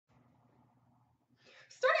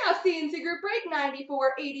CNC group break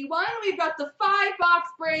 9481. We've got the 5-box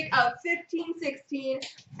break of 1516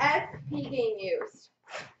 SP game used.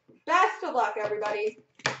 Best of luck, everybody.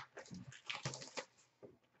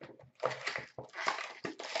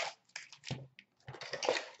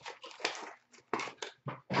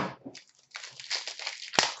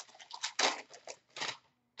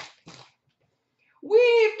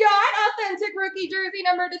 We've got authentic rookie jersey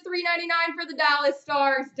number to 399 for the Dallas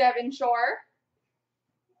Stars, Devin Shore.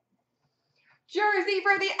 Jersey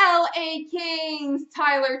for the LA Kings,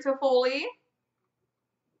 Tyler Toffoli.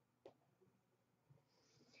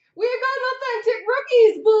 We've got an authentic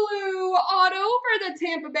rookies blue auto for the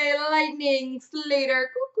Tampa Bay Lightning, Slater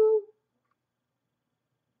Cuckoo.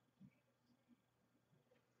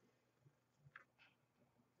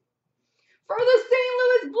 For the St.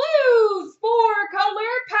 Louis Blues,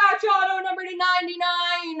 4-color patch auto number to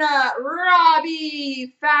 99,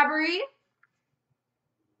 Robbie Fabry.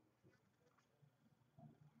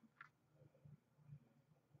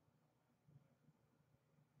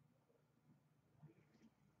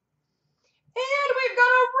 And we've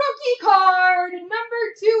got a rookie card, number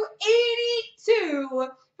 282,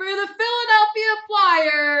 for the Philadelphia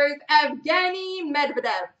Flyers, Evgeny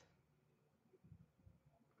Medvedev.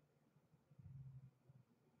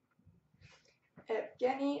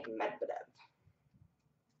 Evgeny Medvedev.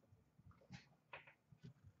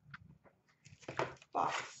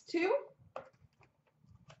 Box 2.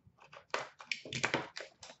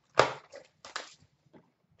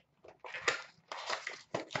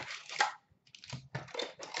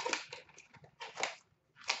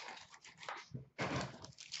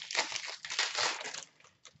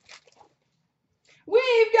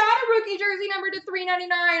 We've got a rookie jersey number to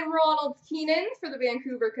 399, Ronald Keenan for the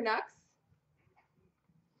Vancouver Canucks.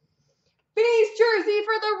 Base jersey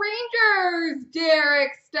for the Rangers,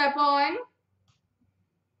 Derek Stepan.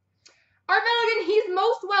 Our Milligan, he's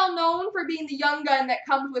most well known for being the young gun that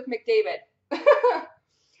comes with McDavid.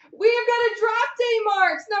 We've got a draft day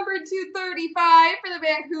marks, number 235 for the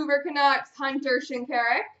Vancouver Canucks, Hunter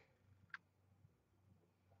Shinkaruk.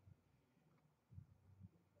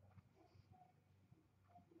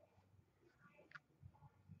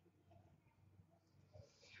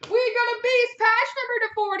 We've got a base patch number to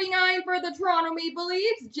 49 for the Toronto Maple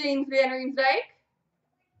Leafs, James Van Riemsdyk.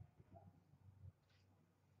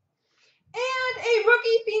 And a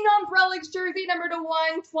rookie Phenoms Relics jersey number to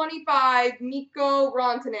 125, Mikko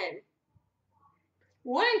Rantanen.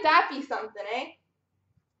 Wouldn't that be something, eh?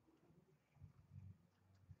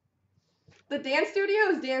 The dance studio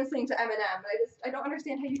is dancing to Eminem. I don't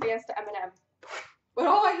understand how you dance to Eminem. But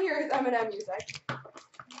all I hear is Eminem music.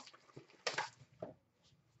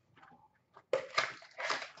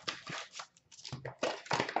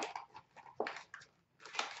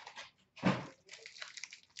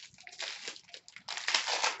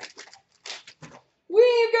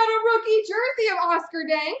 We've got a rookie jersey of Oscar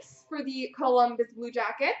Danks for the Columbus Blue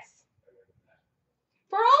Jackets.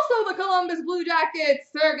 For also the Columbus Blue Jackets,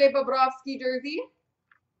 Sergei Bobrovsky jersey.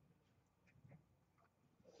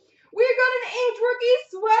 We've got an inked rookie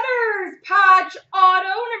sweaters patch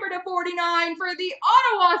auto number to 49 for the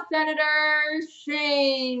Ottawa Senators,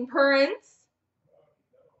 Shane Prince.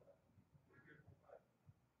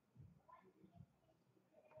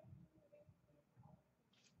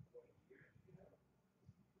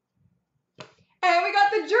 And we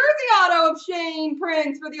got the jersey auto of Shane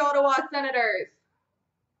Prince for the Ottawa Senators.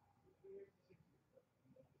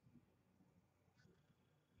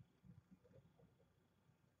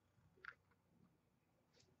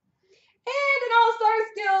 And an All-Star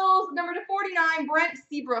Skills, number to 49, Brent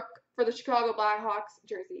Seabrook for the Chicago Blackhawks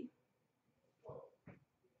jersey.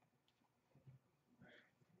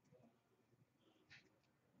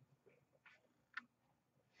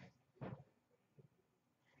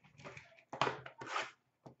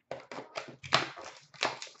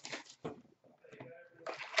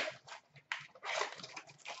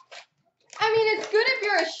 I mean, it's good if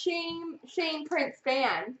you're a Shane Prince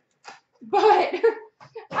fan, but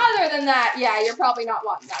other than that, yeah, you're probably not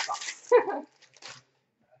wanting that box.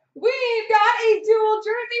 We've got a dual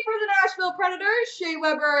jersey for the Nashville Predators, Shea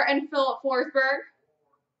Weber and Philip Forsberg.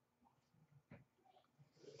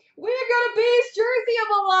 We've got a base jersey of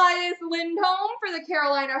Elias Lindholm for the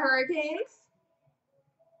Carolina Hurricanes.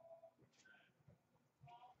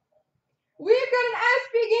 We've got an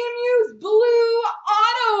SP Game Used blue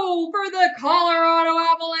auto for the Colorado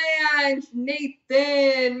Avalanche,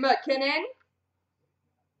 Nathan McKinnon.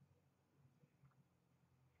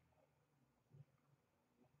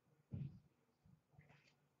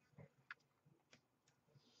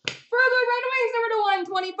 For the Red Wings, number to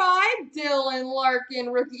 125, Dylan Larkin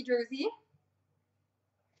rookie jersey.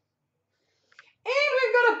 And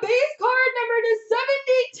we've got a base card number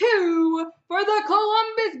 /72 for the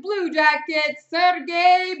Columbus Blue Jackets,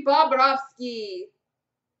 Sergei Bobrovsky.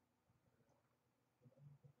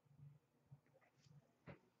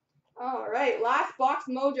 All right, last box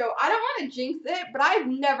mojo. I don't want to jinx it, but I've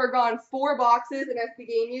never gone 4 boxes in SP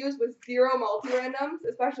Game Use with 0 multi-randoms,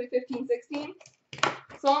 especially 15-16.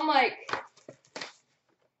 So I'm like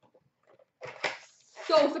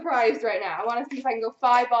so surprised right now. I want to see if I can go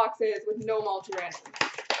 5 boxes with no multi-randoms.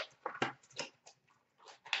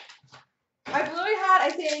 I've literally had, I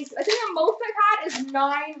think the most I've had is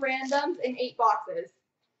 9 randoms in 8 boxes.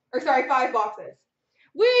 Or sorry, 5 boxes.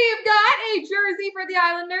 We've got a jersey for the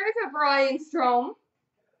Islanders of Ryan Strome.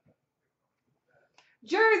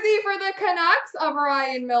 Jersey for the Canucks of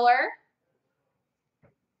Ryan Miller.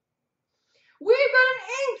 We've got an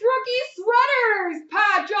inked rookie sweaters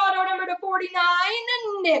patch auto number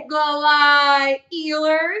 /49, Nikolai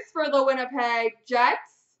Ehlers for the Winnipeg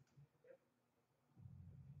Jets.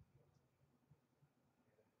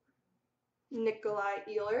 Nikolai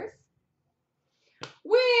Ehlers.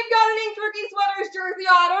 We've got an inked rookie sweaters jersey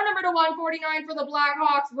auto number /149 for the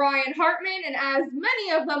Blackhawks, Ryan Hartman, and as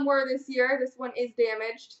many of them were this year, this one is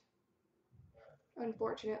damaged,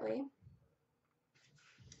 unfortunately.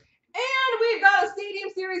 And we've got a Stadium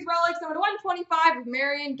Series Relics number /125 of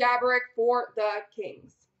Marian Gaborik for the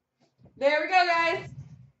Kings. There we go, guys.